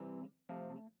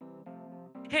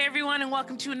Hey everyone, and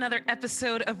welcome to another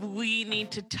episode of We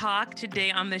Need to Talk.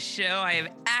 Today on the show, I have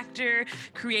actor,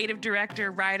 creative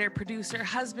director, writer, producer,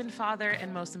 husband, father,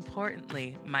 and most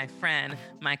importantly, my friend,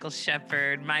 Michael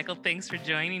Shepard. Michael, thanks for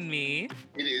joining me.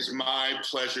 It is my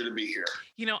pleasure to be here.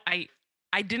 You know, I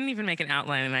didn't even make an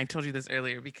outline, and I told you this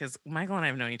earlier because Michael and I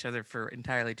have known each other for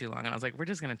entirely too long, and I was like, we're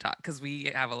just gonna talk because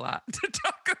we have a lot to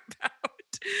talk about.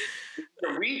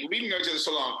 We've known each other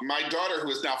so long. My daughter, who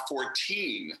is now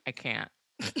 14, I can't.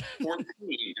 14,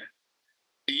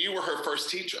 you were her first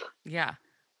teacher. Yeah.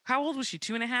 How old was she?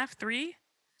 2.5, 3?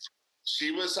 She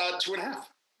was 2.5.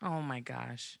 Oh my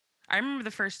gosh. I remember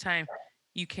the first time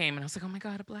you came and I was like, oh my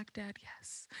God, a black dad,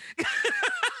 yes.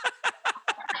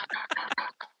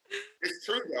 It's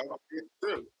true, though. It's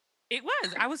true. It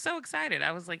was. I was so excited.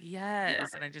 I was like,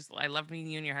 yes. And I loved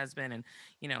meeting you and your husband. And,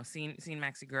 seeing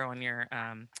Maxie grow on your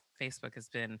Facebook has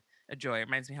been a joy. It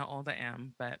reminds me how old I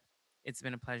am, but it's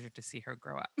been a pleasure to see her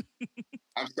grow up.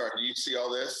 I'm sorry. Do you see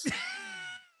all this?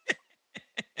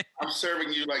 I'm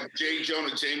serving you like J.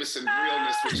 Jonah Jameson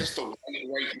realness with just the right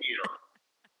here.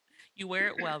 You wear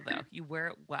it well, though. You wear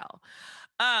it well.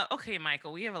 Okay,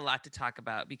 Michael, we have a lot to talk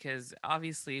about because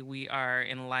obviously we are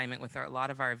in alignment with a lot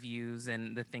of our views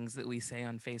and the things that we say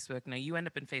on Facebook. Now, you end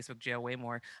up in Facebook jail way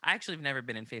more. I actually have never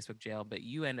been in Facebook jail, but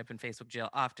you end up in Facebook jail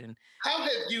often. How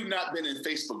have you not been in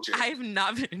Facebook jail? I've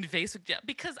not been in Facebook jail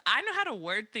because I know how to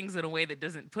word things in a way that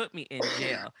doesn't put me in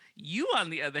jail. You,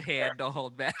 on the other hand, don't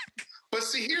hold back. But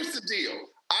see, here's the deal.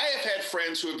 I have had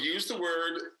friends who have used the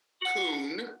word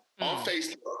coon on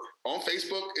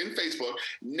Facebook, in Facebook,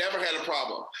 never had a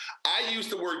problem. I use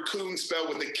the word coon spelled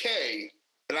with a K,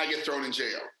 and I get thrown in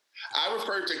jail. I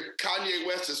refer to Kanye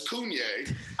West as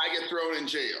Kanye, I get thrown in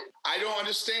jail. I don't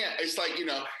understand. It's like,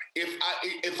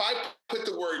 if I put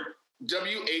the word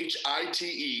WHITE,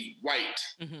 white,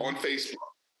 on Facebook,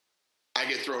 I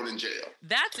get thrown in jail.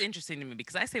 That's interesting to me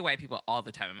because I say white people all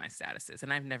the time in my statuses,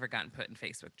 and I've never gotten put in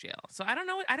Facebook jail. So I don't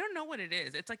know what it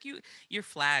is. It's like you're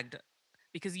flagged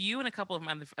because you and a couple of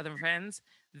my other friends,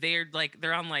 they're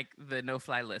on like the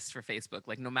no-fly list for Facebook.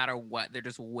 Like no matter what, they're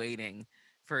just waiting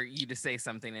for you to say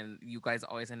something, and you guys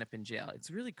always end up in jail.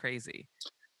 It's really crazy.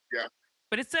 Yeah.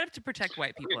 But it's set up to protect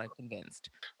white people, I'm convinced.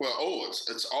 Well,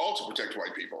 it's all to protect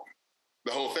white people.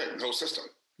 The whole thing, the whole system.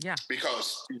 Yeah.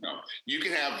 Because, you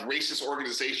can have racist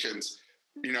organizations,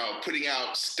 putting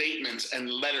out statements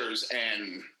and letters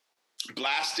and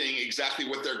blasting exactly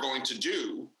what they're going to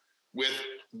do with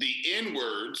the N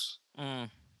words, and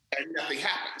nothing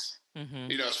happens.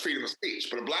 It's freedom of speech.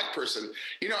 But a black person,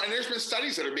 and there's been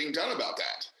studies that are being done about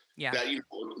that. Yeah.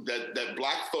 That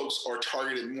black folks are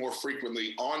targeted more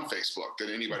frequently on Facebook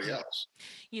than anybody else.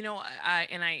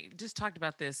 I just talked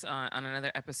about this on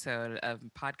another episode of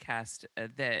podcast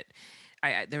that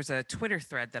there's a Twitter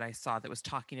thread that I saw that was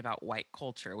talking about white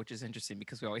culture, which is interesting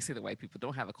because we always say that white people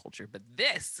don't have a culture, but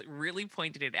this really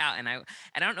pointed it out. And I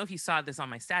don't know if you saw this on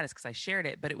my status because I shared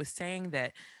it, but it was saying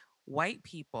that white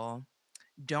people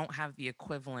don't have the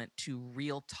equivalent to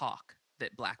real talk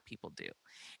that black people do.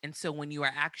 And so when you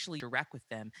are actually direct with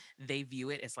them, they view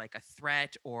it as like a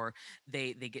threat, or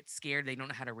they get scared. They don't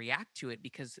know how to react to it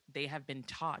because they have been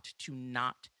taught to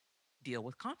not deal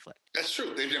with conflict. That's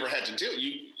true. They've never had to deal.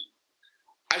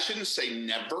 I shouldn't say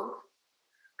never,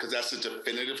 because that's a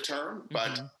definitive term,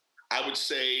 but I would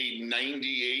say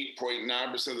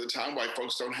 98.9% of the time, white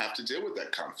folks don't have to deal with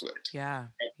that conflict. Yeah.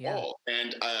 At all.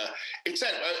 And I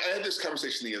had this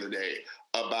conversation the other day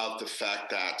about the fact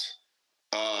that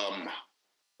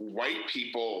white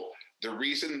people, the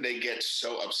reason they get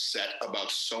so upset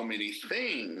about so many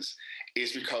things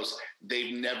is because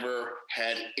they've never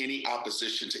had any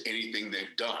opposition to anything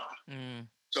they've done.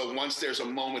 So once there's a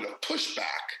moment of pushback,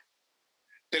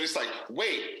 then it's like,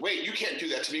 wait, you can't do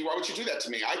that to me. Why would you do that to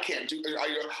me? I can't do,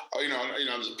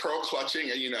 pearl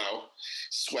clutching and,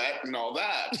 sweat and all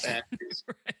that. And,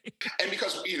 and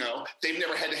because, they've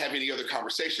never had to have any other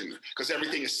conversation because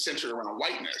everything is centered around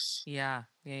whiteness. Yeah.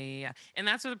 And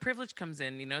that's where the privilege comes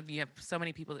in. You have so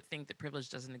many people that think that privilege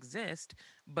doesn't exist,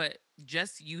 but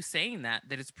just you saying that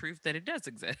is proof that it does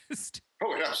exist.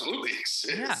 Oh, it absolutely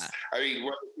exists. Yeah. I mean,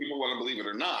 whether people want to believe it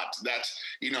or not, that's,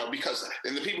 because,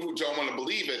 and the people who don't want to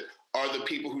believe it are the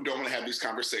people who don't want to have these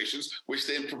conversations, which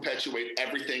then perpetuate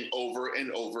everything over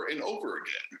and over and over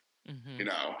again.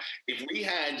 If we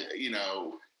had,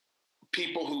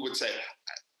 people who would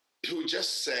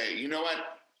just say, you know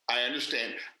what, I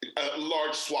understand, a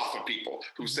large swath of people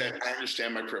who said, I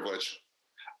understand my privilege.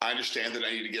 I understand that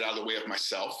I need to get out of the way of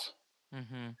myself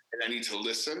and I need to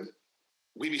listen.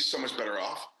 We'd be so much better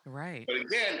off. Right. But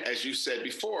again, as you said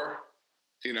before,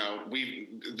 the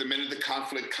minute the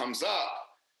conflict comes up,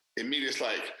 immediately it's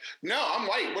like, no, I'm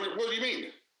white. What do you mean?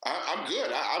 I'm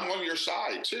good. I'm on your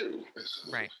side too.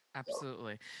 Right.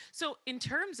 Absolutely. So, in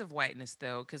terms of whiteness,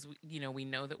 though, because we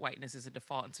know that whiteness is a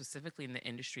default, and specifically in the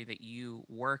industry that you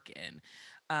work in,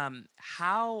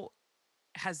 how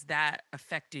has that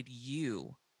affected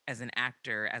you as an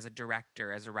actor, as a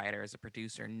director, as a writer, as a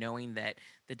producer, knowing that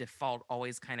the default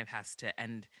always kind of has to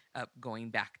end up going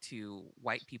back to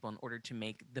white people in order to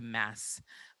make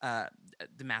uh,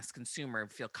 the mass consumer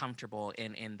feel comfortable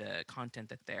in the content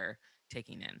that they're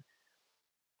taking in?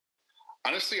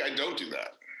 Honestly, I don't do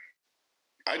that.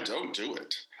 I don't do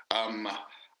it. Um,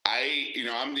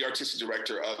 I'm the artistic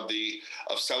director of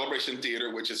Celebration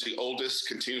Theater, which is the oldest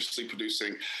continuously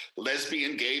producing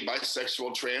lesbian, gay,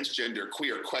 bisexual, transgender,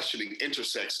 queer, questioning,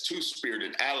 intersex,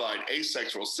 two-spirited, allied,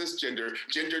 asexual, cisgender,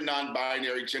 gender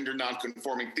non-binary, gender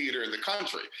non-conforming theater in the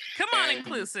country. Come on, And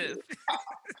inclusive.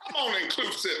 come on,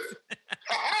 inclusive.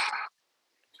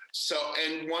 So,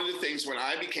 and one of the things when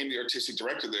I became the artistic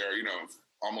director there,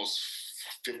 almost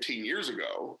 15 years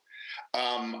ago,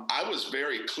 I was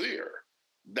very clear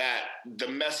that the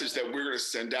message that we're going to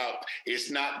send out is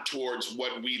not towards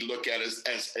what we look at as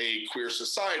a queer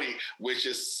society, which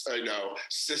is,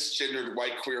 cisgendered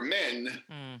white queer men,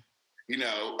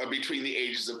 Mm. between the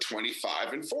ages of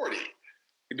 25 and 40.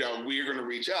 We're going to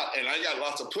reach out. And I got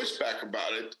lots of pushback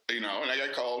about it, and I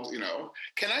got called,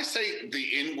 can I say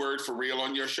the N word for real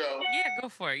on your show? Yeah, go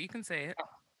for it. You can say it.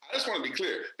 I just want to be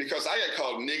clear because I got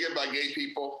called nigga by gay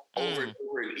people over and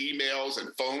over in emails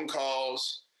and phone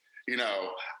calls.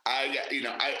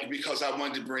 Because I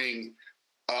wanted to bring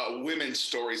women's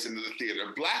stories into the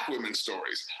theater, Black women's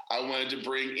stories. I wanted to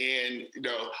bring in,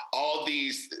 all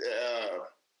these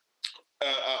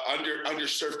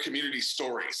underserved community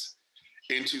stories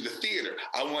into the theater.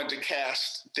 I wanted to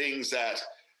cast things that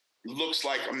looks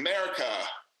like America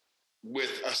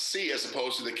with a C as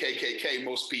opposed to the KKK.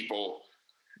 Most people,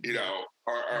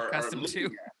 are accustomed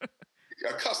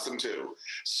to.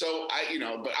 So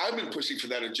but I've been pushing for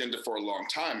that agenda for a long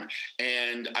time.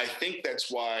 And I think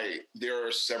that's why there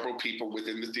are several people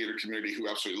within the theater community who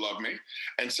absolutely love me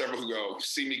and several who go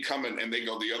see me coming and they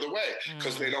go the other way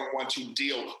because they don't want to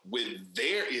deal with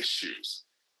their issues.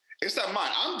 It's not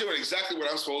mine. I'm doing exactly what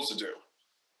I'm supposed to do.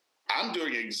 I'm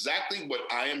doing exactly what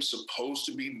I am supposed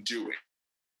to be doing.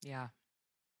 Yeah.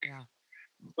 Yeah.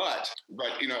 But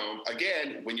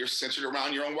again, when you're centered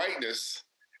around your own whiteness,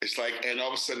 it's like, and all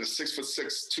of a sudden, a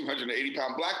 6'6",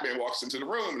 280-pound Black man walks into the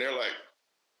room, and they're like,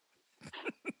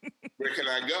 "Where can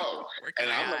I go?" And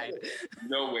I'm like,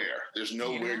 "Nowhere. There's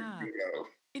nowhere you can go."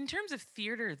 In terms of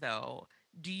theater, though,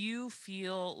 do you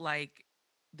feel like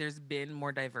there's been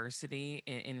more diversity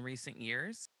in recent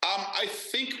years? I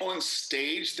think on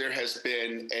stage there has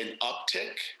been an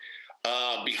uptick.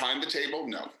 Behind the table,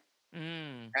 no.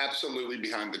 Absolutely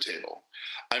behind the table.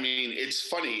 I mean, it's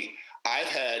funny. I've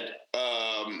had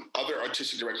other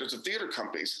artistic directors of theater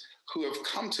companies who have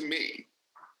come to me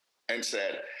and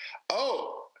said,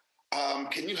 "Oh,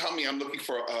 can you help me? I'm looking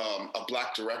for a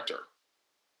Black director."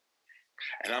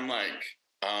 And I'm like,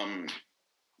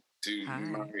 dude,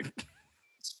 my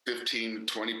 15,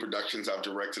 20 productions I've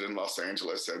directed in Los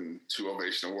Angeles and 2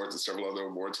 Ovation Awards and several other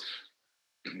awards,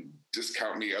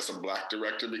 discount me as a Black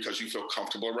director because you feel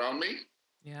comfortable around me?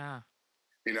 Yeah.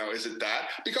 Is it that?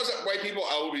 Because white people,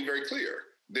 I will be very clear.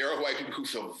 There are white people who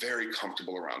feel very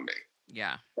comfortable around me.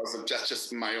 Yeah. Because of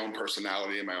just my own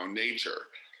personality and my own nature,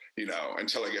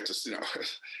 until I get to,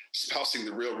 spousing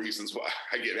the real reasons why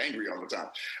I get angry all the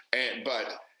time.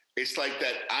 But it's like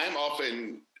that I'm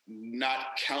often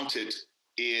not counted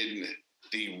in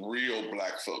the real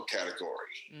Black folk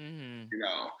category,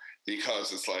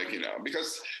 because it's like,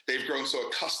 because they've grown so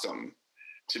accustomed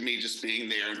to me just being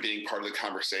there and being part of the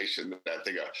conversation that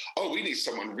they go, "Oh, we need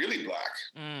someone really Black."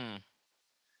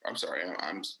 I'm sorry,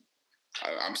 I'm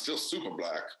still super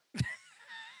Black.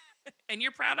 And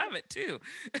you're proud of it too.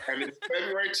 And it's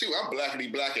February too. I'm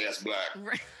blackity black ass Black.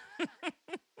 Right.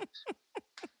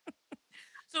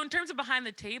 So in terms of behind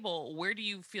the table, where do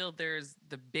you feel there's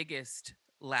the biggest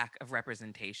lack of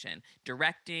representation?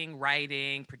 Directing,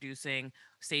 writing, producing,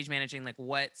 stage managing, like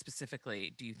what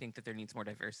specifically do you think that there needs more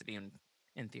diversity in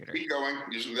theater? Keep going.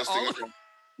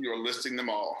 You're listing them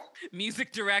all.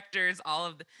 Music directors, all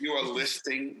of the. You are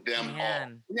listing them all.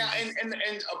 Yeah, and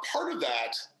a part of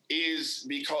that is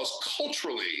because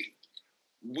culturally,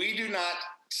 we do not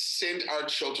send our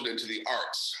children into the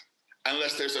arts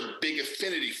unless there's a big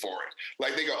affinity for it.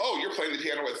 Like they go, "Oh, you're playing the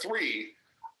piano at 3.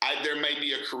 There may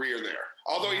be a career there."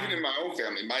 Although even in my own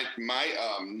family, my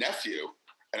nephew,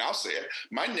 and I'll say it,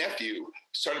 my nephew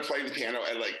started playing the piano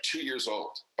at like 2 years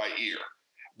old by ear.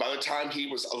 By the time he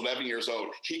was 11 years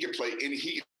old, he could play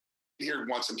here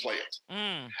once and play it.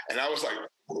 Mm. And I was like,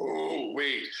 oh,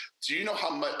 wait, do you know how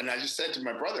much? And I just said to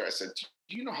my brother, I said,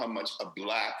 do you know how much a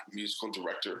Black musical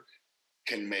director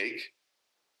can make?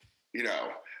 You know,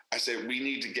 I said, we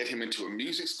need to get him into a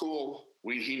music school.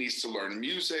 He needs to learn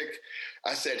music.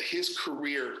 I said, his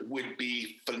career would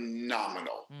be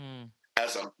phenomenal.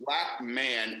 As a Black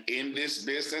man in this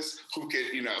business who could,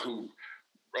 who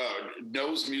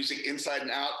knows music inside and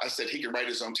out, I said, he could write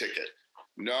his own ticket.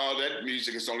 No, that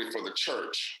music is only for the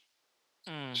church.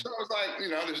 So I was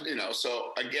like,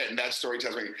 so again, that story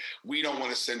tells me we don't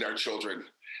want to send our children,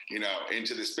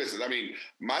 into this business. I mean,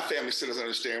 my family still doesn't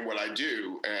understand what I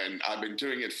do, and I've been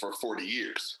doing it for 40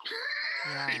 years.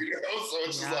 Yeah. So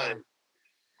it's just like.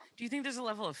 Do you think there's a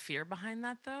level of fear behind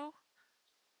that, though?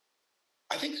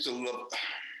 I think there's a little.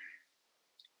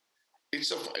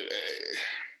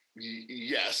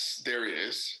 Yes, there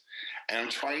is, and I'm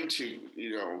trying to,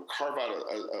 carve out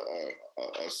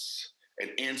an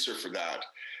answer for that.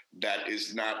 That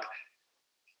is not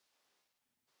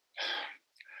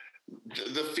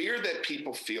the fear that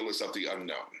people feel is of the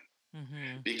unknown,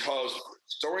 because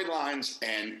storylines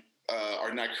and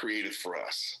are not created for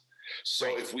us.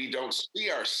 So if we don't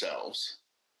see ourselves,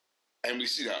 and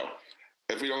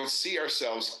if we don't see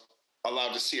ourselves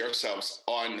allowed to see ourselves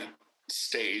on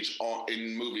stage,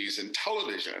 in movies and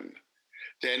television,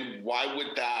 then why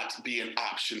would that be an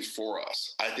option for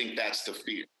us? I think that's the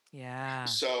fear. Yeah.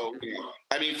 So,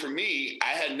 I mean, for me,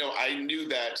 I knew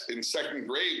that in second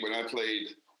grade when I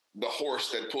played the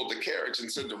horse that pulled the carriage in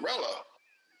Cinderella,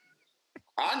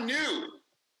 I knew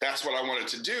that's what I wanted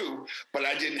to do, but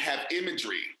I didn't have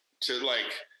imagery to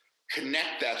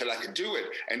connect that I could do it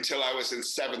until I was in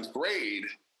seventh grade.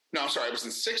 No, I'm sorry, I was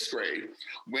in sixth grade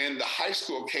when the high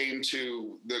school came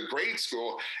to the grade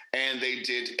school and they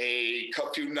did a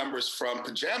few numbers from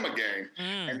Pajama Game.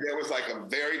 And there was a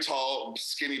very tall,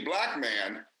 skinny Black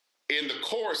man in the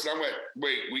chorus. And I went,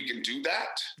 wait, we can do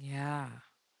that? Yeah.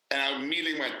 And I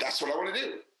immediately went, that's what I want to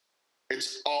do.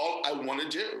 It's all I want to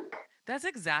do. That's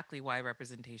exactly why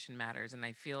representation matters. And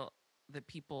I feel that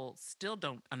people still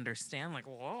don't understand,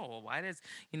 whoa, why does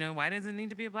it need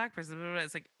to be a Black person?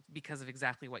 It's because of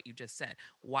exactly what you just said.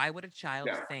 Why would a child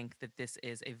think that this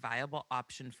is a viable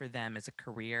option for them as a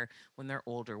career when they're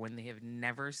older, when they have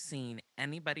never seen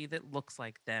anybody that looks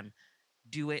like them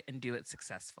do it and do it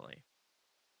successfully?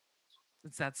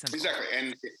 It's that simple.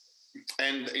 Exactly.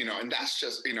 And that's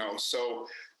just, so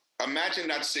imagine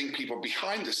not seeing people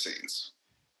behind the scenes.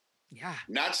 Yeah.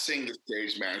 Not seeing the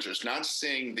stage managers, not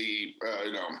seeing the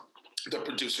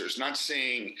producers, not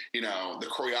seeing, the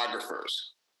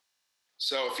choreographers.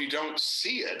 So if you don't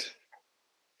see it,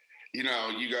 you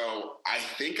go, I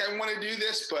think I want to do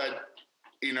this, but,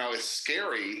 it's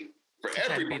scary for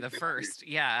everybody. To be the first.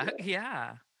 Yeah.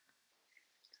 Yeah.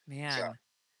 Man. So.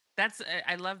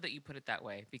 I love that you put it that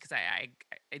way, because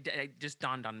it just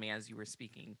dawned on me as you were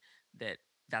speaking that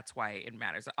that's why it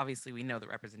matters. Obviously, we know that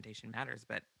representation matters,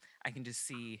 but I can just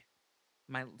see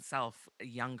myself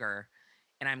younger,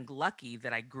 and I'm lucky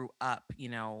that I grew up,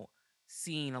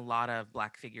 seeing a lot of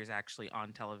Black figures actually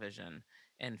on television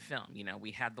and film. We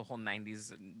had the whole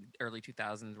 90s, early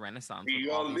 2000s renaissance. We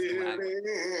are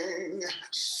living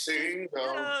single.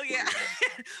 Oh, yeah.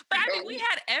 But I mean, we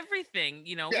had everything,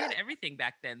 we had everything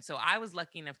back then. So I was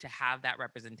lucky enough to have that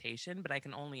representation, but I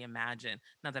can only imagine,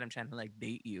 not that I'm trying to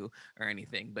date you or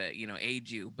anything, but,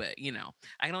 age you, but,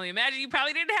 I can only imagine you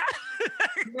probably didn't have.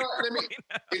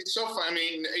 It's so fun. I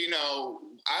mean,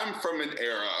 I'm from an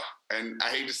era, and I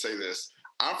hate to say this,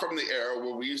 I'm from the era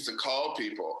where we used to call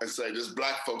people and say, there's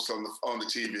Black folks on the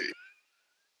TV.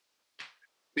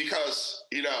 Because,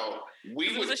 it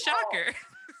was a shocker.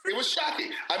 It was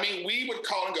shocking. I mean, we would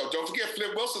call and go, don't forget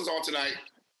Flip Wilson's on tonight.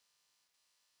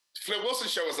 Flip Wilson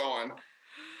show is on.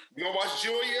 You gonna watch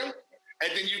Julia?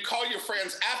 And then you call your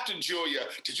friends after Julia.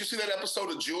 Did you see that episode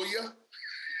of Julia?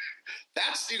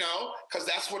 That's, because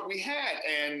that's what we had.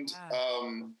 And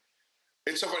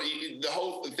it's so funny. The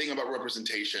whole thing about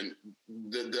representation,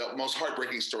 the most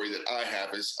heartbreaking story that I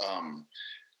have is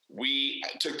we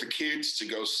took the kids to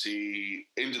go see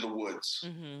Into the Woods,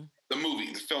 the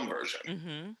movie, the film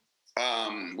version,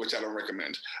 which I don't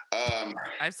recommend.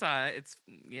 I saw it.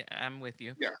 I'm with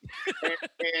you. Yeah.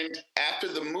 And after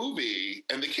the movie,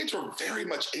 and the kids were very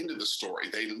much into the story.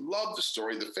 They loved the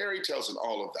story, the fairy tales and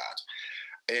all of that.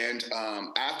 And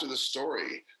after the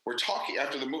story, we're talking,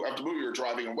 after the movie, we were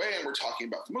driving away and we're talking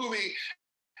about the movie.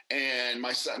 And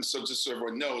my son, so just so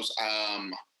everyone knows,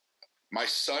 my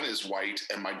son is white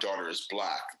and my daughter is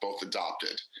Black, both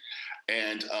adopted.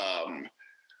 And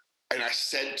And I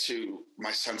said to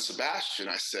my son Sebastian,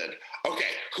 I said,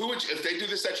 "Okay, if they do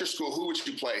this at your school, who would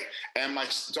you play?" And my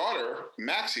daughter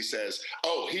Maxie says,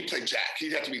 "Oh, he played Jack.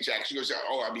 He'd have to be Jack." She goes,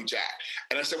 "Oh, I'll be Jack."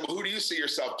 And I said, "Well, who do you see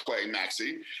yourself playing,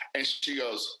 Maxie?" And she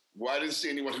goes, "Well, I didn't see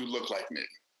anyone who looked like me,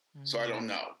 so I don't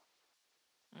know."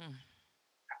 Mm.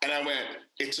 And I went,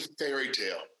 "It's a fairy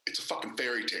tale. It's a fucking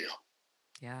fairy tale."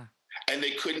 Yeah. And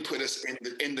they couldn't put us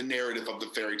in the narrative of the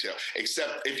fairy tale,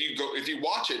 except if you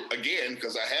watch it again,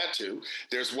 because I had to.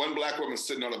 There's one black woman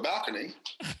sitting on a balcony,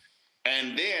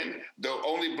 and then the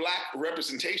only black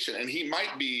representation, and he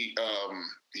might be,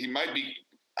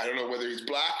 I don't know whether he's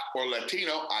black or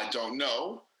Latino, I don't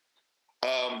know,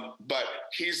 but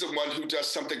he's the one who does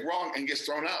something wrong and gets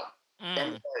thrown out.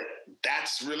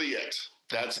 That's really it.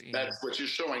 That's what you're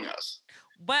showing us.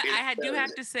 But I do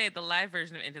have to say, the live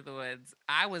version of Into the Woods,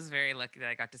 I was very lucky that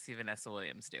I got to see Vanessa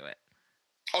Williams do it.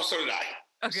 Oh, so did I.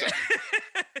 Okay.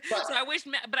 So I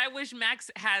wish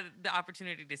Max had the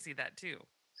opportunity to see that too.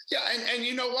 Yeah, and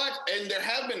you know what? And there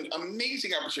have been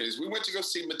amazing opportunities. We went to go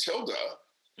see Matilda.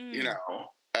 You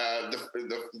know,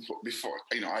 before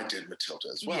I did Matilda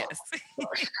as well. Yes.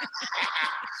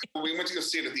 We went to go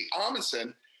see it at the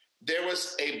Ahmanson. There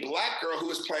was a black girl who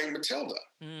was playing Matilda,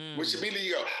 which immediately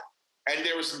you go. And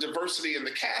there was some diversity in the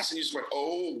cast, and you just went,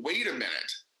 "Oh, wait a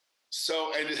minute."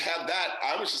 So, and to have that,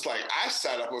 I was just like, I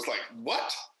sat up, I was like,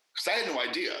 "What?" Because I had no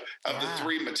idea of the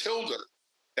three Matilda,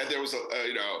 that there was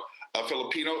a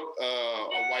Filipino,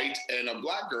 a white, and a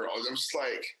black girl. And I'm just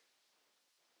like,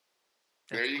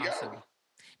 there you go.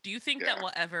 Do you think that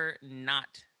will ever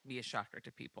not be a shocker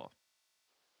to people?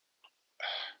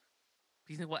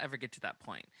 Do you think we'll ever get to that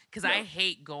point? Because I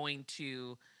hate going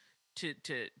to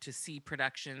see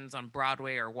productions on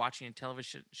Broadway or watching a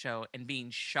television show and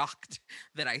being shocked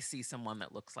that I see someone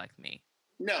that looks like me.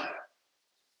 No.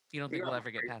 You don't think we'll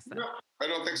ever get past that? No, I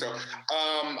don't think so.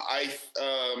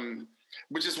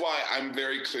 Which is why I'm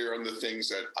very clear on the things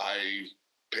that I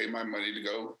pay my money to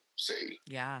go see.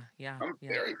 Yeah. I'm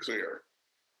very clear.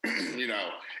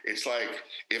 It's like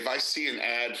if I see an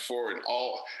ad for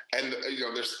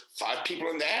there's 5 people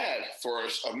in the ad for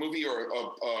a movie or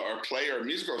a play or a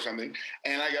musical or something,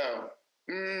 and I go,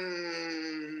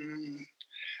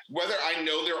 whether I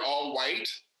know they're all white,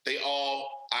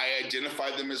 I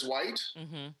identify them as white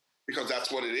because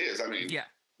that's what it is. I mean,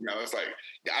 it's like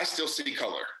I still see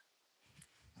color.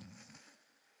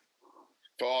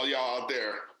 For all y'all out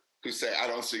there who say I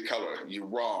don't see color, you're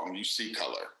wrong. You see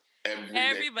color.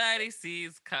 Everybody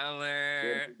sees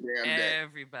color.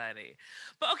 Everybody.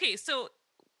 But okay, so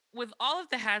with all of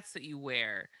the hats that you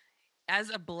wear, as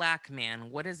a black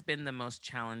man, what has been the most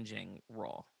challenging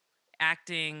role?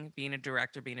 Acting, being a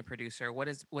director, being a producer. What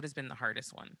has been the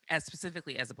hardest one,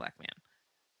 specifically as a black man?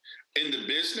 In the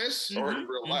business or in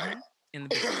real life? In the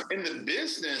business. In the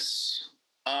business,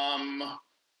 I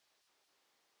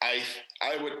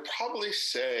would probably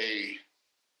say,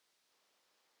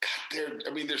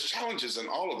 there's challenges in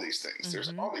all of these things. There's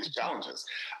all these challenges.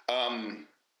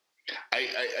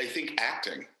 I think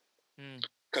acting,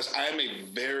 because I'm a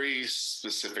very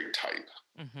specific type.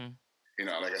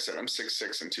 Like I said, I'm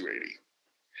 6'6" and 280.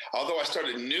 Although I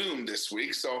started noon this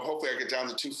week, so hopefully I get down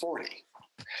to 240.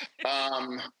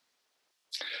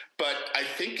 But I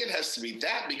think it has to be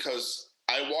that, because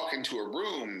I walk into a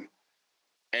room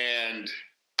and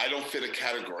I don't fit a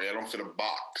category. I don't fit a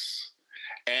box.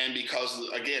 And because,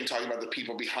 again, talking about the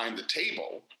people behind the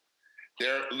table,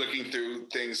 they're looking through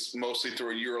things mostly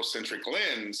through a Eurocentric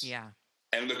lens. Yeah.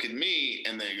 And look at me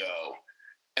and they go,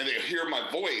 and they hear my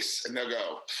voice and they'll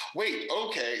go, "Wait,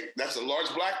 okay, that's a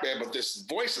large black man, but this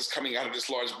voice is coming out of this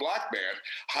large black man.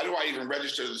 How do I even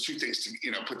register the two things to,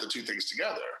 put the two things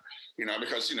together?"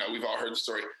 Because, we've all heard the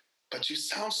story, but you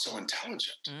sound so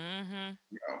intelligent.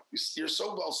 You're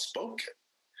so well spoken.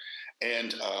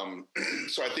 And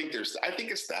so I think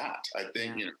it's that. I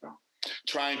think,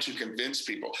 trying to convince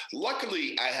people.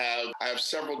 Luckily, I have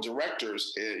several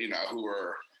directors, who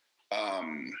are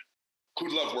who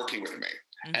love working with me,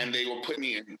 and they will put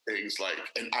me in things like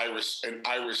an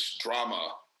Irish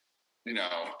drama,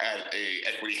 at a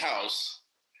Equity House.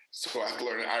 So I have to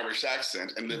learn an Irish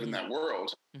accent and live in that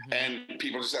world, and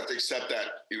people just have to accept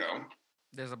that,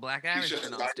 there's a black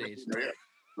Irishman on stage.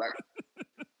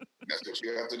 That's what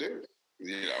you have to do.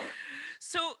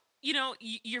 So,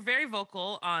 you're very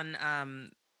vocal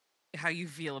on how you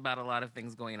feel about a lot of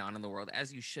things going on in the world,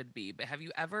 as you should be. But have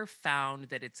you ever found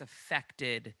that it's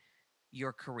affected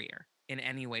your career in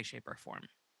any way, shape, or form?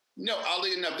 No,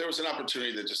 oddly enough, there was an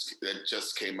opportunity that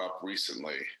just came up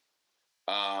recently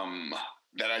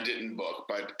that I didn't book,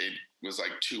 but it was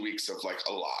like 2 weeks of like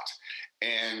a lot.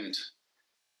 And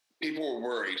people were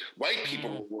worried. White people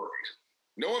Mm. were worried.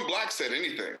 No one black said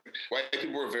anything. White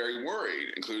people were very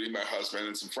worried, including my husband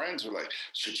and some friends were like,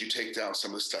 should you take down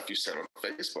some of the stuff you said on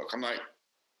Facebook? I'm like,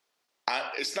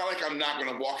 it's not like I'm not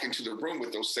going to walk into the room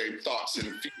with those same thoughts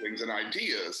and feelings and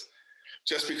ideas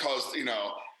just because,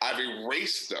 I've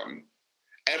erased them.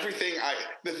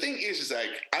 The thing is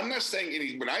like, I'm not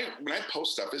saying when I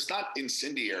post stuff, it's not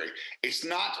incendiary. It's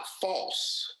not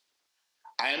false.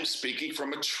 I am speaking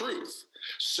from a truth.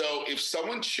 So if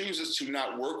someone chooses to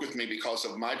not work with me because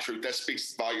of my truth, that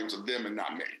speaks volumes of them and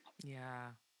not me.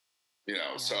 Yeah.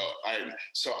 So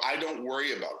I don't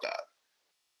worry about that.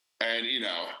 And,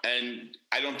 and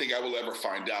I don't think I will ever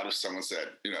find out if someone said,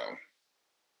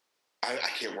 I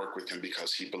can't work with him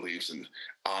because he believes in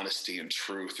honesty and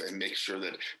truth and make sure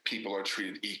that people are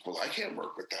treated equal. I can't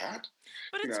work with that.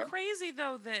 But it's crazy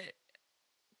though that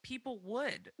people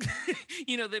would,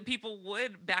 that people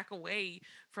would back away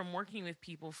from working with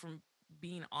people from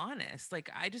being honest.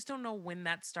 Like, I just don't know when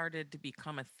that started to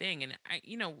become a thing. And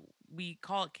we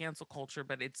call it cancel culture,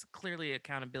 but it's clearly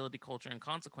accountability culture and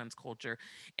consequence culture.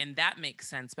 And that makes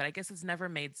sense. But I guess it's never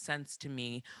made sense to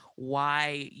me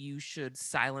why you should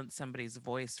silence somebody's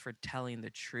voice for telling the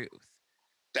truth.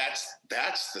 That's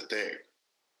the thing.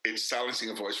 It's silencing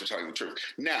a voice for telling the truth.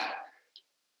 Now,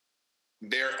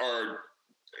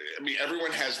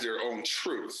 everyone has their own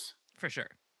truth. For sure.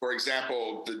 For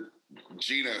example, the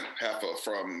Gina Heffa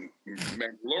from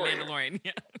Mandalorian.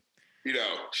 Yeah.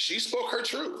 She spoke her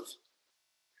truth.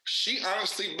 She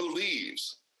honestly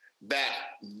believes that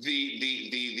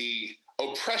the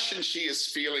oppression she is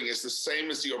feeling is the same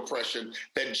as the oppression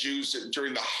that Jews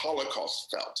during the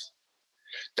Holocaust felt.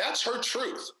 That's her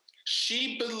truth.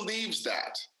 She believes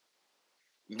that.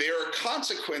 There are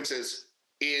consequences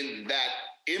in that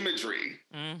imagery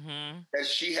that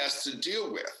she has to deal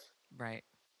with. Right.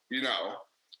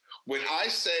 When I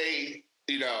say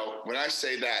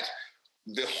that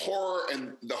the horror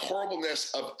and the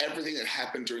horribleness of everything that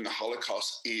happened during the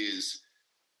Holocaust is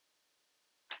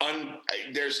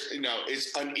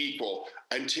it's unequal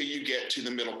until you get to the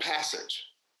Middle Passage.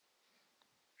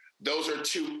 Those are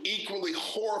two equally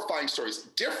horrifying stories,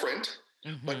 different,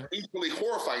 but equally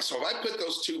horrifying. So if I put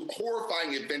those two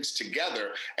horrifying events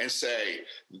together and say,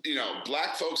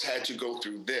 Black folks had to go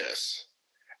through this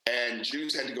and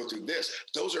Jews had to go through this,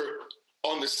 those are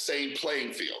on the same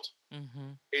playing field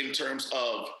in terms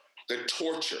of the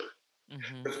torture,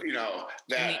 and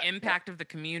the impact of the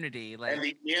community. And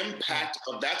the impact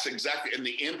of and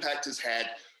the impact has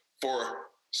had for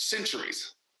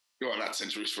centuries. Well, not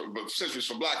centuries, but centuries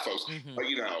for Black folks, but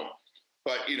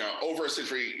over a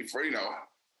century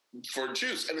for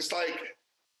Jews. And it's like,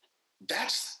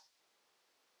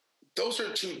 those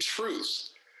are two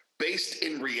truths based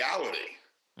in reality.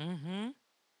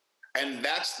 And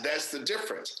that's the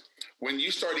difference. When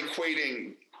you start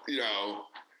equating,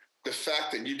 the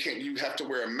fact that you have to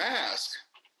wear a mask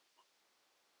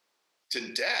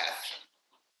to death,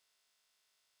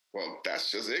 well,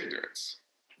 that's just ignorance.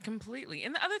 Completely.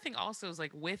 And the other thing also is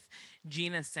like with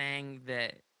Gina saying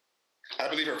that, I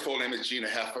believe her full name is Gina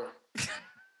Heffer.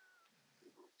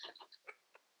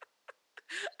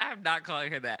 I'm not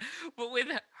calling her that. But with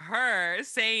her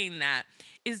saying that,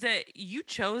 is that you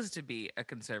chose to be a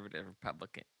conservative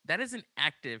Republican. That is an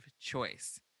active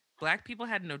choice. Black people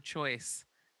had no choice.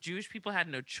 Jewish people had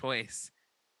no choice.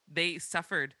 They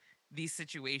suffered these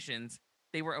situations.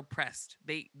 They were oppressed.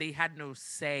 They had no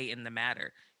say in the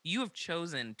matter. You have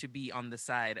chosen to be on the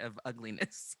side of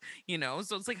ugliness,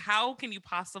 So it's like, how can you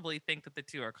possibly think that the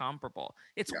two are comparable?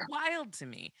 It's wild to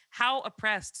me how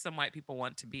oppressed some white people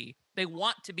want to be. They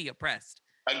want to be oppressed.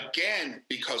 Again,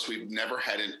 because we've never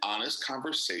had an honest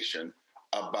conversation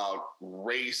about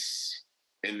race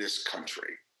in this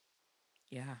country.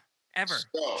 Yeah, ever.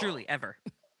 Truly, ever.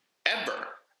 Ever.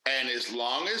 And as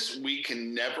long as we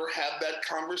can never have that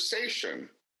conversation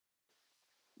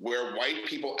where white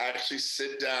people actually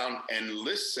sit down and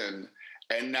listen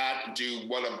and not do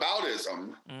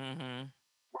whataboutism.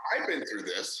 I've been through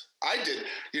this. I did,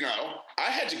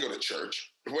 I had to go to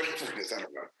church, whatever it is. I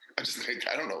don't know.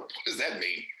 I don't know. What does that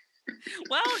mean?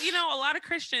 Well, a lot of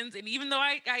Christians, and even though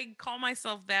I call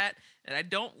myself that, and I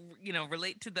don't,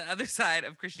 relate to the other side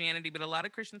of Christianity, but a lot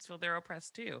of Christians feel they're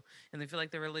oppressed too. And they feel like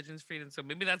their religion's freedom. So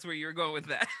maybe that's where you're going with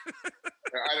that.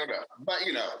 I don't know. But,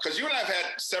 because you and I have had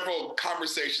several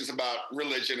conversations about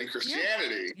religion and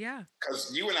Christianity. Yeah.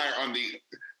 Because you and I are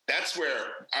that's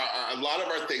where a lot of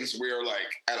our things, we're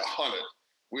like at 100.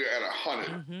 We're at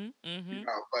 100.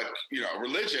 But,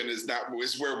 religion is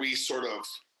where we sort of,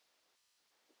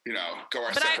 go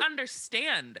our But I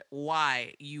understand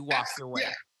why you walked away.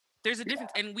 Yeah. There's a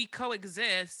difference, and we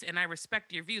coexist, and I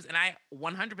respect your views, and I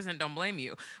 100% don't blame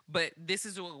you. But this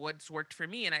is what's worked for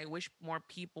me, and I wish more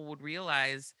people would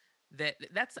realize that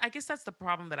that's. I guess that's the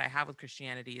problem that I have with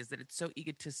Christianity is that it's so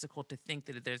egotistical to think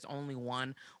that there's only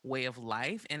one way of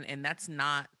life, and that's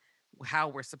not how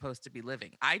we're supposed to be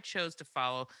living. I chose to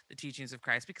follow the teachings of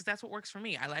Christ because that's what works for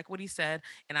me. I like what he said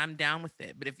and I'm down with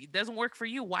it. But if it doesn't work for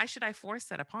you, why should I force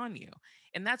that upon you?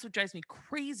 And that's what drives me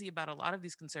crazy about a lot of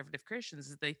these conservative Christians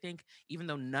is they think even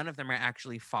though none of them are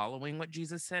actually following what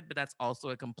Jesus said, but that's also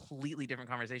a completely different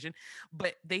conversation,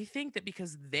 but they think that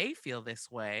because they feel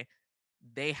this way,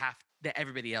 they have that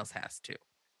everybody else has to.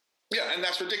 Yeah, and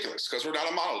that's ridiculous because we're not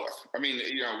a monolith. I mean,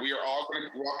 we are all going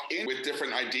to walk in with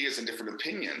different ideas and different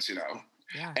opinions,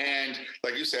 Yeah. And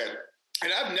like you said,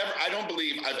 and I don't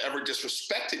believe I've ever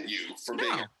disrespected you for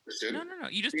being a Christian. No.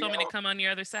 You just told me to come on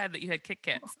your other side that you had Kit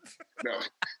Kats. No,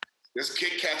 this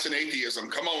Kit Kats and atheism.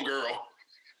 Come on, girl.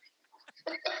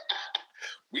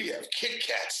 We have Kit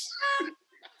Kats.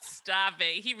 Stop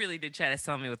it. He really did try to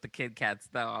sell me with the Kit Kats,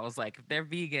 though. I was like, if they're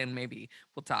vegan, maybe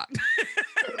we'll talk.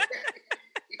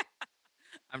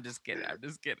 I'm just kidding.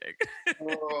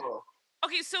 Oh.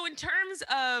 Okay, so in terms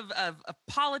of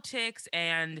politics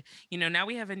and now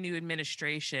we have a new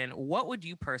administration, what would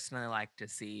you personally like to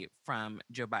see from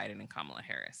Joe Biden and Kamala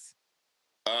Harris?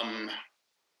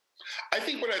 I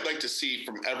think what I'd like to see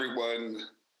from everyone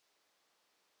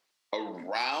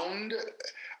around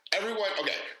everyone.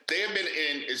 Okay, they have been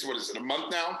in what is it, a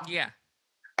month now? Yeah.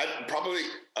 Probably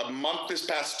a month this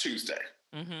past Tuesday.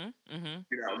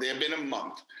 They have been a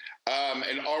month,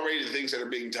 and already the things that are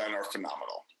being done are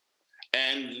phenomenal,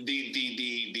 and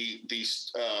the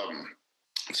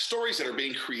stories that are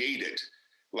being created,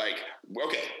 like,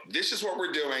 okay, this is what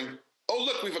we're doing. Oh,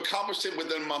 look, we've accomplished it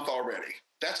within a month already.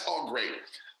 That's all great.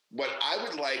 What I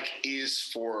would like is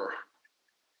for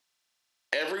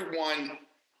everyone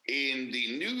in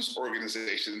the news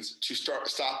organizations to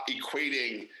stop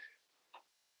equating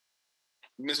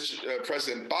Mr.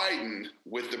 President Biden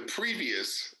with the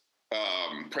previous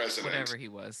president, whatever he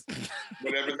was,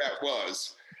 whatever that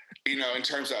was, in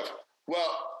terms of,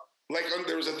 well, like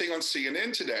there was a thing on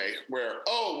CNN today where,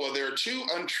 there are two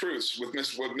untruths with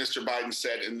what Mr. Biden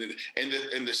said in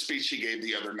the speech he gave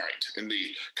the other night, in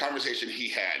the conversation he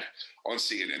had on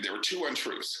CNN. There were two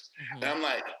untruths. And I'm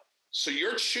like, so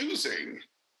you're choosing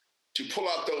to pull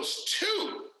out those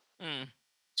two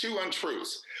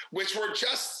untruths, which were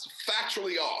just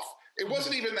factually off. It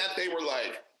wasn't even that they were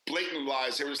like blatant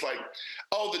lies. It was like,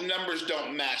 the numbers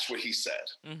don't match what he said.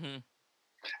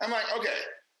 I'm like, okay,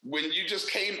 when you just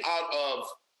came out of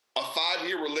a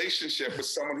 5-year relationship with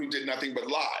someone who did nothing but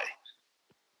lie,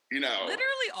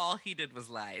 literally all he did was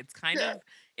lie. It's kind of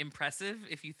impressive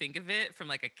if you think of it from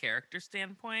like a character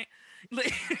standpoint.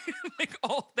 Like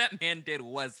all that man did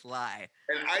was lie.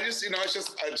 And I just,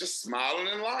 I just smiling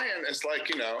and lying. It's like,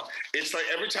 it's like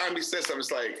every time he says something,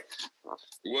 it's like,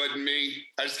 wasn't me.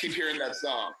 I just keep hearing that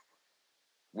song.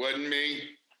 Wasn't me.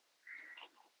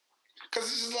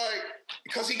 Because it's just like,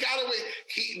 because he got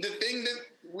away. The thing that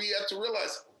we have to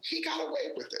realize, he got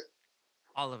away with it.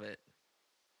 All of it.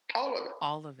 All of it.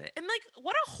 All of it. And like,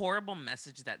 what a horrible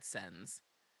message that sends.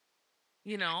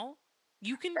 You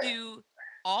can do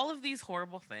all of these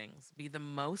horrible things, be the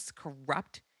most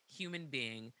corrupt human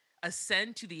being,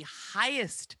 ascend to the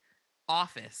highest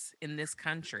office in this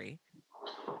country.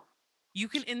 You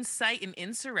can incite an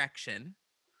insurrection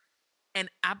and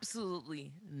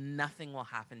absolutely nothing will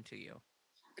happen to you.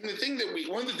 And the thing that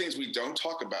one of the things we don't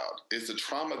talk about is the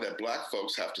trauma that Black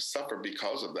folks have to suffer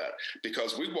because of that.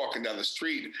 Because we're walking down the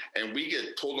street and we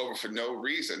get pulled over for no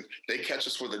reason. They catch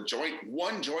us with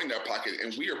one joint in our pocket,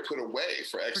 and we are put away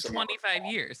for 25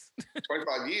 years.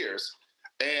 25 years.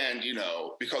 And,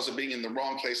 because of being in the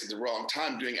wrong place at the wrong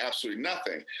time, doing absolutely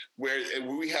nothing, where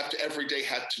we have to every day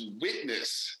have to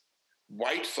witness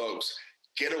white folks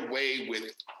get away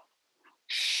with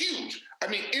huge,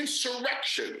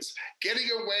 insurrections, getting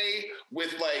away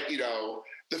with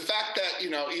the fact that,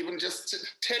 even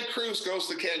just Ted Cruz goes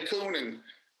to Cancun and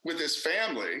with his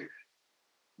family.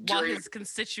 While his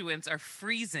constituents are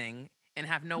freezing and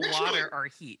have no water or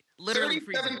heat. Literally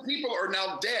 37 freezing. People are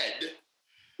now dead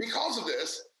because of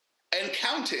this and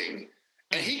counting.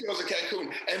 And he goes to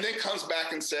Cancun and then comes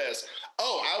back and says,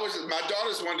 my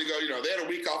daughters wanted to go, they had a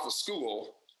week off of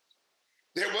school.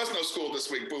 There was no school this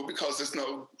week, boo, because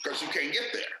you can't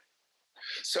get there.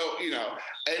 So,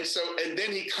 and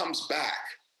then he comes back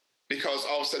because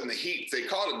all of a sudden the heat, they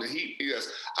called him the heat. He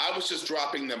goes, I was just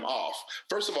dropping them off.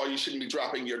 First of all, you shouldn't be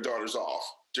dropping your daughters off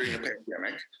during the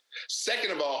pandemic.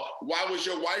 Second of all, why was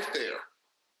your wife there?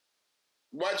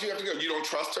 Why'd you have to go? You don't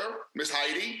trust her, Miss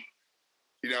Heidi?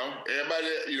 Everybody,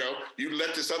 you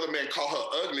let this other man call her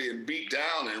ugly and beat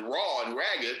down and raw and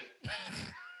ragged.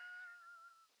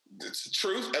 It's the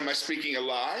truth. Am I speaking a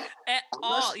lie? At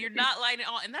all. You're not lying at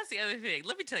all. And that's the other thing.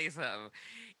 Let me tell you something.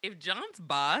 If John's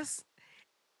boss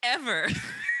ever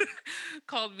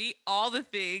called me all the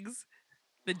things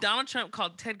that Donald Trump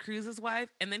called Ted Cruz's wife,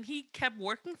 and then he kept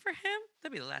working for him,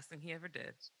 that'd be the last thing he ever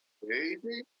did.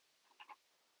 Baby,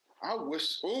 I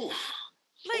wish. Ooh,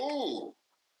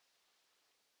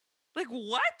 like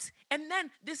what? And then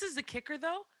this is the kicker,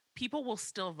 though. People will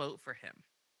still vote for him.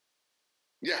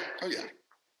 Yeah. Oh yeah.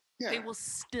 Yeah. They will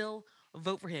still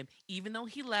vote for him, even though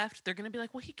he left. They're gonna be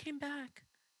like, "Well, he came back."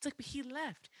 It's like, but he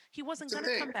left. He wasn't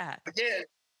gonna come back.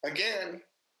 Again,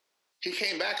 he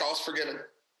came back. I was forgiven.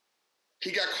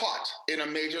 He got caught in a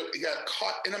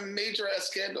major ass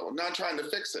scandal. Not trying to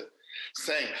fix it,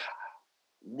 saying,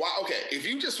 "Why? Okay, if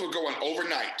you just were going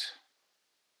overnight,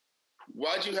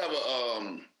 why'd you have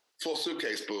a full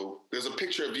suitcase, boo? There's a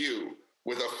picture of you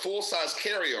with a full-size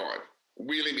carry-on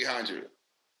wheeling behind you."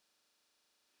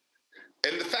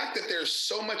 And the fact that there's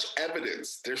so much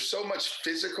evidence, there's so much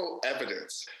physical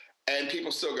evidence, and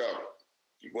people still go,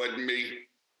 "Wasn't me."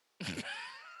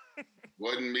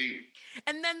 Wasn't me.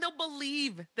 And then they'll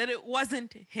believe that it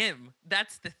wasn't him.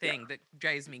 That's the thing that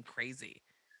drives me crazy.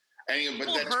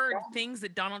 People heard things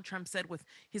that Donald Trump said with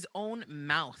his own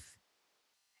mouth.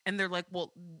 And they're like,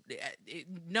 well,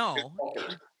 no,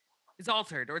 it's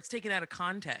altered or it's taken out of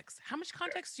context. How much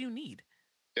context do you need?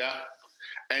 Yeah.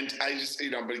 And I just,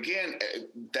 but again,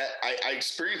 that I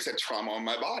experience that trauma on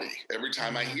my body every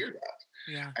time I hear that.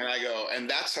 Yeah. And I go, and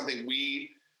that's something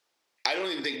I don't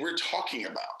even think we're talking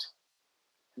about.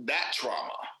 That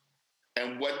trauma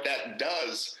and what that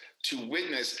does to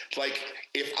witness. Like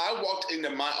if I walked into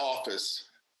my office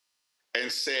and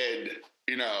said,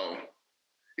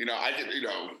 I could,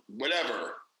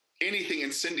 whatever, anything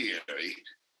incendiary,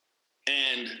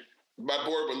 and my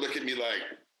board would look at me like,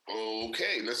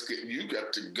 okay, you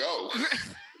got to go.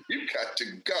 You got to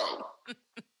go.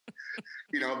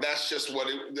 That's just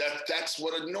that's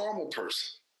what a normal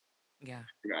person. Yeah.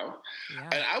 Yeah.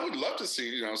 And I would love to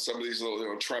see, some of these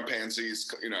little, Trumpanzees,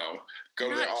 go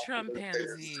to their office.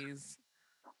 Trumpanzees.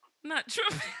 Not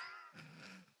Trump.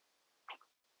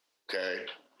 Okay.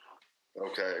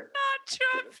 Not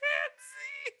Trumpanzees.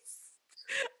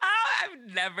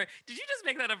 I've never. Did you just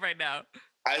make that up right now?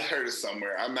 I heard it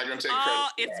somewhere. I'm not going to take credit. Oh,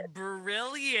 it's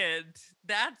brilliant.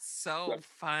 That's so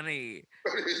funny.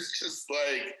 It's just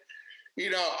like,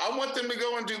 I want them to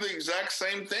go and do the exact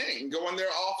same thing. Go in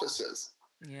their offices.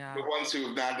 Yeah. The ones who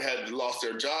have not lost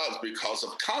their jobs because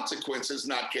of consequences,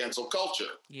 not cancel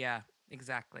culture. Yeah,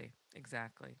 exactly.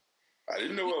 I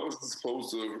didn't know I was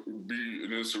supposed to be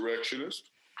an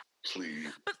insurrectionist. Please.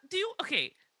 But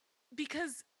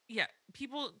because,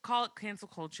 people call it cancel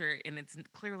culture and it's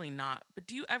clearly not. But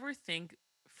do you ever think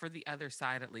for the other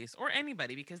side, at least, or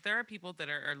anybody, because there are people that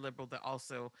are liberal that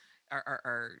also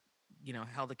are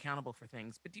held accountable for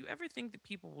things. But do you ever think that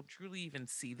people will truly even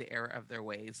see the error of their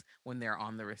ways when they're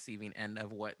on the receiving end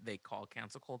of what they call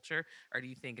cancel culture? Or do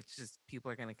you think it's just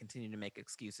people are going to continue to make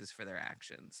excuses for their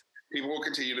actions? People will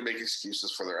continue to make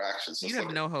excuses for their actions. You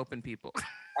have no hope in people.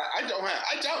 I don't.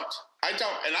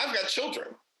 And I've got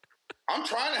children. I'm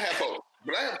trying to have hope,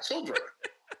 but I have children.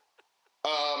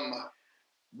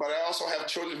 But I also have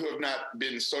children who have not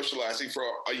been socializing for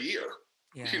a year.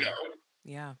 Yeah.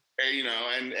 Yeah.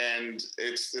 And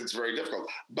it's very difficult.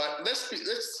 But let's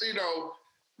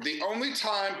the only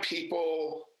time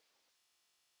people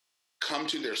come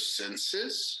to their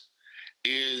senses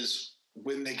is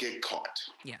when they get caught.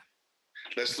 Yeah.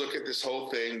 Let's look at this whole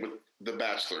thing with The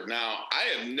Bachelor. Now, I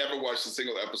have never watched a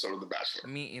single episode of The Bachelor.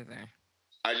 Me either.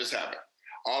 I just haven't.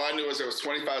 All I knew is there was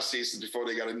 25 seasons before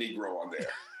they got a Negro on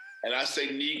there. And I say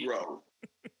Negro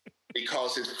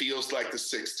because it feels like the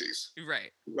 60s.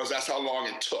 Right. Because that's how long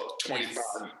it took,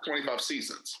 25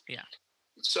 seasons. Yeah.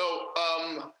 So,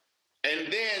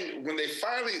 and then when they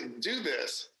finally do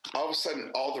this, all of a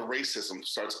sudden, all the racism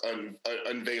starts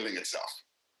unveiling itself.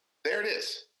 There it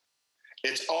is.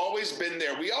 It's always been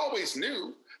there. We always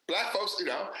knew. Black folks,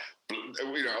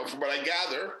 from what I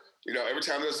gather, every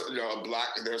time there's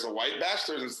there's a white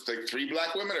bachelor, there's like 3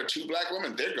 black women or 2 black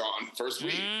women, they're gone first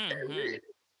week. Mm-hmm.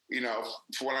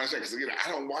 For what I understand, because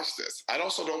I don't watch this. I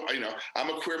also don't. I'm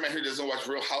a queer man who doesn't watch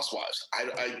Real Housewives.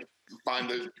 I find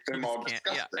them all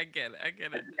disgusting. Yeah, I get it. I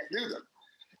can't do them.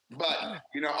 But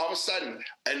all of a sudden,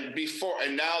 and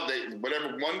now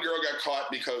whatever, one girl got caught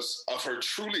because of her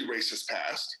truly racist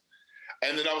past,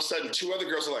 and then all of a sudden 2 other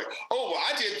girls are like, "Oh, well,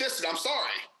 I did this, and I'm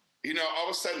sorry." All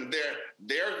of a sudden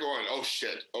they're going, oh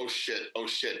shit, oh shit, oh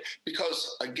shit,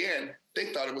 because again,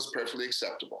 they thought it was perfectly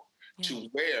acceptable to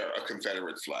wear a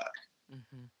Confederate flag.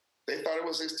 Mm-hmm. They thought it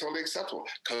was totally acceptable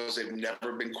because they've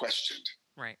never been questioned.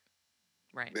 Right.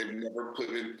 They've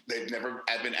never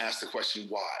been asked the question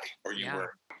why or you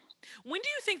were. When do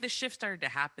you think the shift started to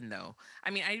happen, though? I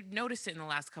mean, I noticed it in the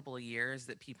last couple of years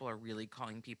that people are really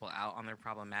calling people out on their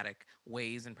problematic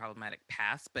ways and problematic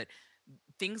paths, but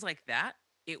things like that,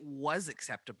 it was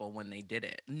acceptable when they did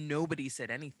it. Nobody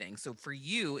said anything. So for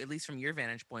you, at least from your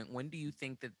vantage point, when do you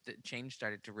think that the change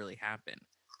started to really happen?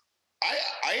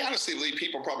 I honestly believe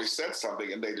people probably said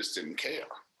something and they just didn't care.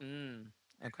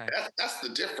 Okay. That's the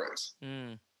difference.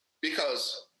 Mm.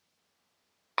 Because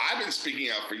I've been speaking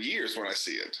out for years when I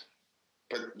see it.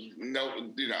 But no,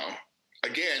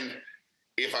 again,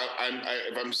 if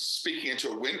I'm speaking into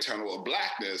a wind tunnel of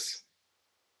blackness,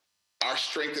 our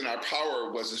strength and our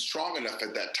power wasn't strong enough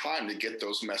at that time to get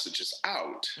those messages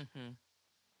out. Mm-hmm.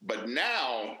 But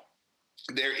now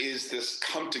there is this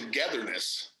come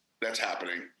togetherness that's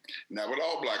happening. Now with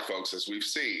all Black folks, as we've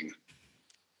seen,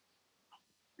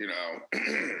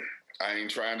 I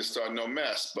ain't trying to start no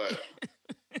mess, but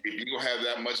if you don't have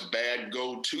that much bad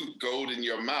gold in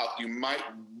your mouth, you might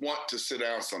want to sit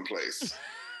down someplace.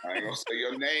 I ain't gonna say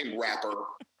your name, rapper.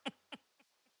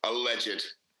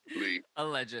 Allegedly.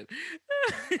 Alleged.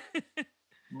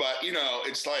 But,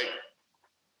 it's like,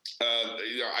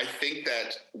 I think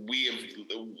that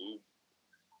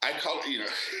I call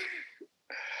it,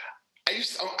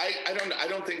 I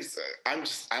don't think so.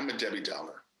 I'm a Debbie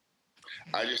Downer.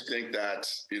 I just think that,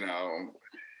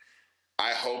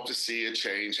 I hope to see a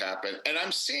change happen. And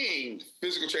I'm seeing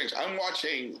physical change. I'm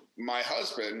watching my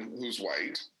husband, who's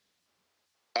white,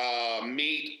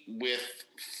 meet with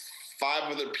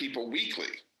 5 other people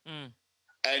weekly. And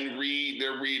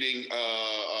they're reading,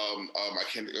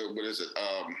 what is it?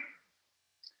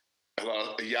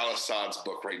 Yala Saad's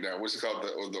book right now. What's it called?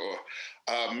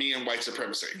 Me and White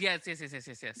Supremacy. Yes.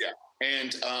 Yeah.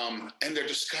 And they're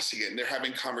discussing it and they're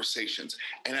having conversations.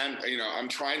 And I'm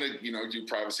trying to, do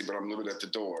privacy, but I'm limited at the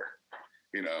door,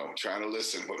 trying to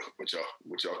listen what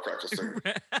y'all crackers saying.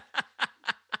 But,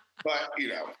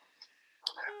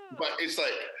 but it's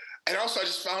like, and also I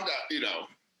just found out,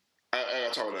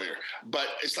 I'll talk about that later. But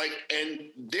it's like,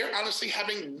 and they're honestly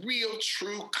having real,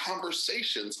 true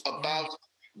conversations about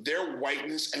their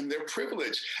whiteness and their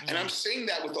privilege. And I'm seeing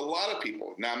that with a lot of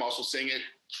people. Now I'm also seeing it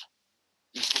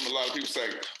from a lot of people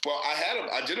saying, well,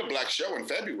 I did a Black show in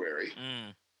February,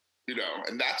 and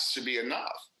that should be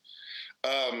enough.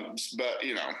 But,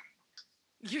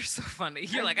 You're so funny.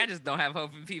 You're like, I just don't have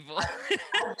hope in people. I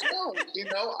don't,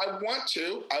 I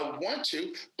want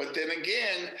to, but then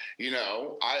again,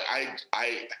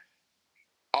 I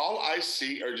all I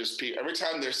see are just people. Every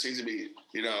time there seems to be,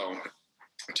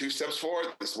 2 steps forward,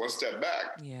 it's 1 step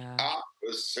back. Yeah.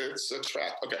 It's a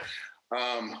trap. Okay.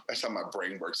 That's how my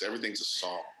brain works. Everything's a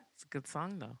song. It's a good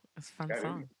song, though. It's a fun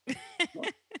song.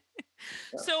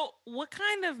 So what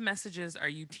kind of messages are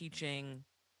you teaching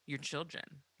your children?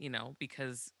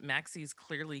 Because Maxie's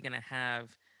clearly going to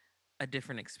have a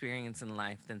different experience in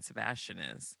life than Sebastian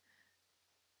is.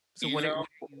 So what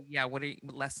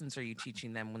lessons are you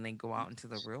teaching them when they go out into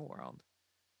the real world?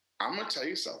 I'm going to tell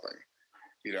you something.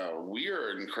 We are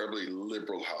an incredibly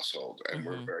liberal household, and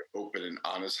we're a very open and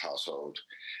honest household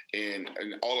in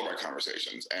all of our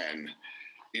conversations. And,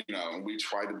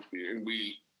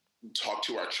 we talk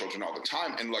to our children all the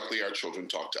time, and luckily our children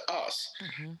talk to us.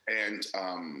 And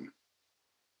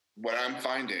what I'm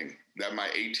finding that my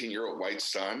 18-year-old white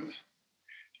son,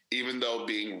 even though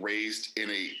being raised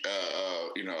in a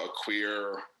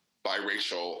queer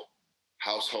biracial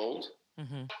household,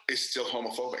 is still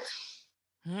homophobic.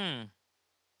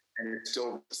 And it's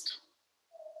still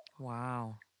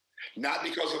wow. Not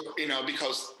because of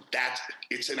because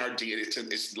it's in our DNA,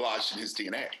 it's lodged in his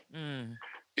DNA.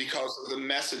 Because of the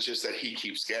messages that he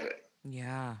keeps getting.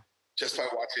 Yeah. Just by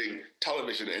watching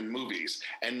television and movies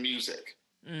and music.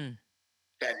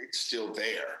 That it's still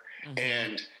there.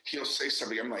 And he'll say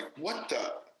something, I'm like, what,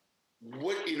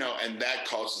 and that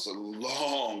causes a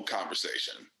long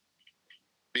conversation.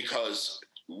 Because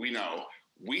we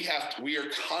are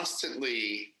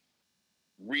constantly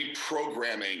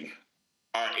reprogramming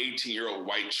our 18-year-old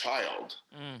white child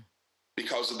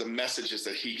because of the messages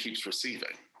that he keeps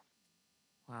receiving.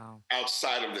 Wow.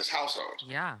 Outside of this household.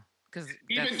 Yeah. Because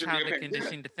that's how they're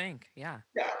conditioned to think. Yeah.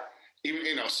 Yeah. Even,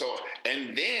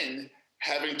 and then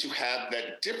having to have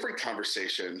that different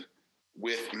conversation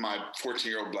with my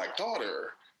 14-year-old Black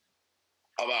daughter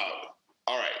about,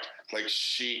 all right, like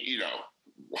she,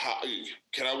 how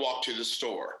can I walk to the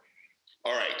store?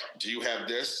 All right, do you have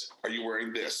this? Are you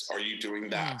wearing this? Are you doing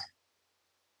that?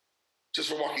 Just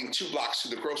for walking 2 blocks to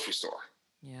the grocery store.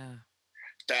 Yeah.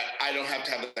 That I don't have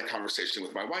to have that conversation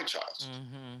with my white child.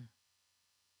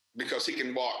 Because he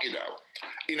can walk,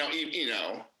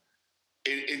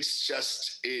 it's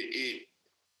just,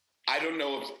 I don't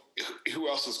know who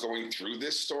else is going through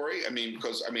this story. I mean,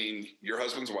 because your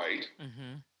husband's white,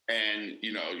 and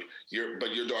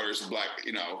your daughter's Black.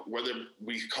 Whether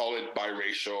we call it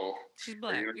biracial, she's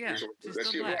Black. She's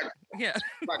still Black. Yeah,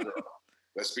 Black girl.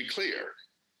 Let's be clear.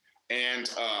 And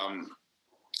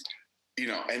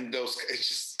and those,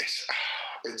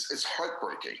 it's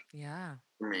heartbreaking. Yeah,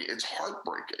 for me, it's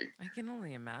heartbreaking. I can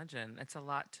only imagine. It's a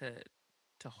lot to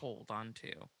hold on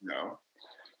to.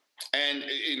 And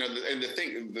and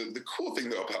the cool thing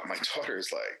though about my daughter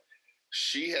is like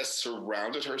she has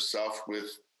surrounded herself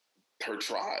with her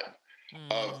tribe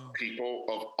of people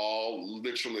of all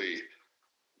literally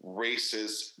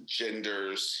races,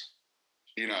 genders,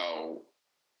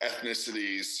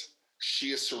 ethnicities.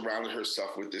 She has surrounded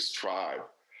herself with this tribe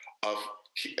of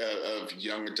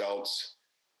young adults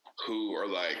who are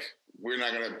like, we're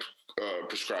not going to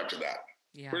prescribe to that.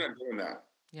 Yeah. We're not doing that.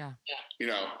 Yeah.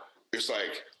 It's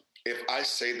like, if I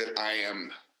say that I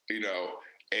am,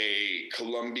 a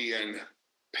Colombian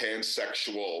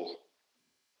pansexual,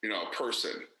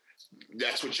 person,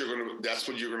 that's what you're going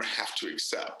to have to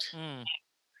accept.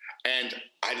 And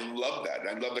I love that.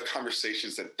 I love the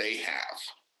conversations that they have.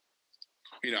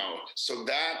 So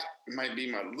that might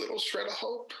be my little shred of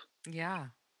hope. Yeah.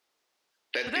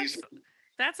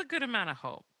 That's a good amount of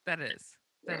hope. That is.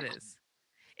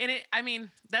 And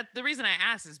the reason I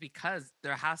asked is because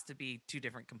there has to be two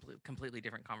different, completely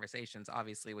different conversations,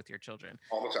 obviously, with your children.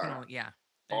 All the time.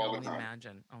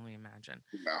 Only imagine.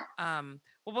 Yeah.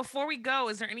 Well, before we go,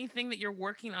 is there anything that you're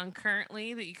working on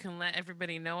currently that you can let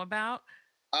everybody know about?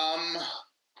 Go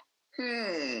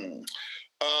to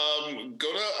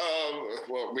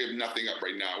well, we have nothing up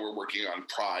right now. We're working on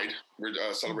Pride. We're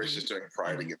celebrations during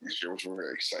Pride again this year, which we're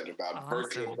very excited about. Awesome.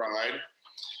 Virtual Pride.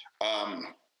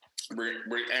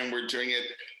 We're doing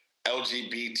it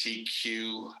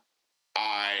LGBTQI,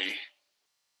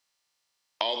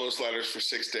 all those letters for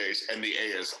 6 days, and the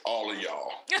A is all of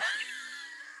y'all.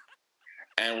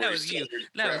 And that was you.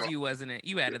 That was you, wasn't it?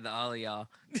 You added the all of y'all. All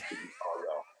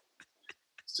y'all.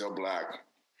 Still Black.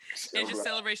 And just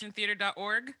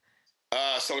celebrationtheater.org?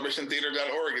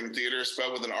 Celebrationtheater.org, and theater is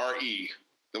spelled with an R-E,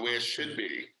 the way it should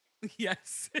be.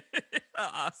 Yes.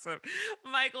 Awesome.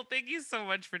 Michael, thank you so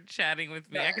much for chatting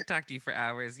with me. I could talk to you for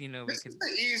hours. This is the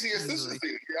easiest.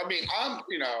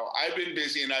 I've been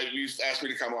busy, and you've asked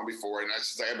me to come on before, and I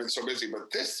just I've been so busy,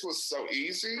 but this was so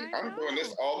easy. I'm doing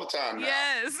this all the time now.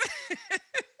 Yes.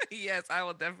 Yes, I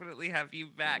will definitely have you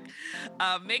back.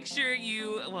 Make sure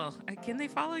can they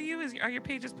follow you? Are your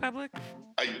pages public?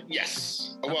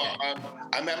 Yes. Okay. Well,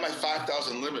 I'm at my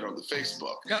 5,000 limit on the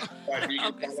Facebook.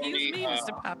 Excuse me,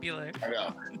 Mr. Popular. I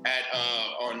know.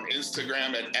 On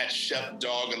Instagram at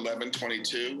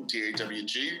ShepDog1122,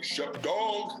 DAWG,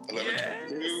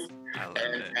 ShepDog1122,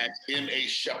 and at M.A.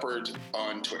 Shepherd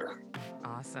on Twitter.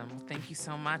 Awesome. Well, thank you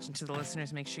so much. And to the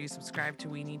listeners, make sure you subscribe to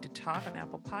We Need to Talk on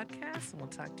Apple Podcasts, and we'll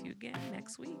talk to you again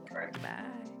next week. Right. Bye.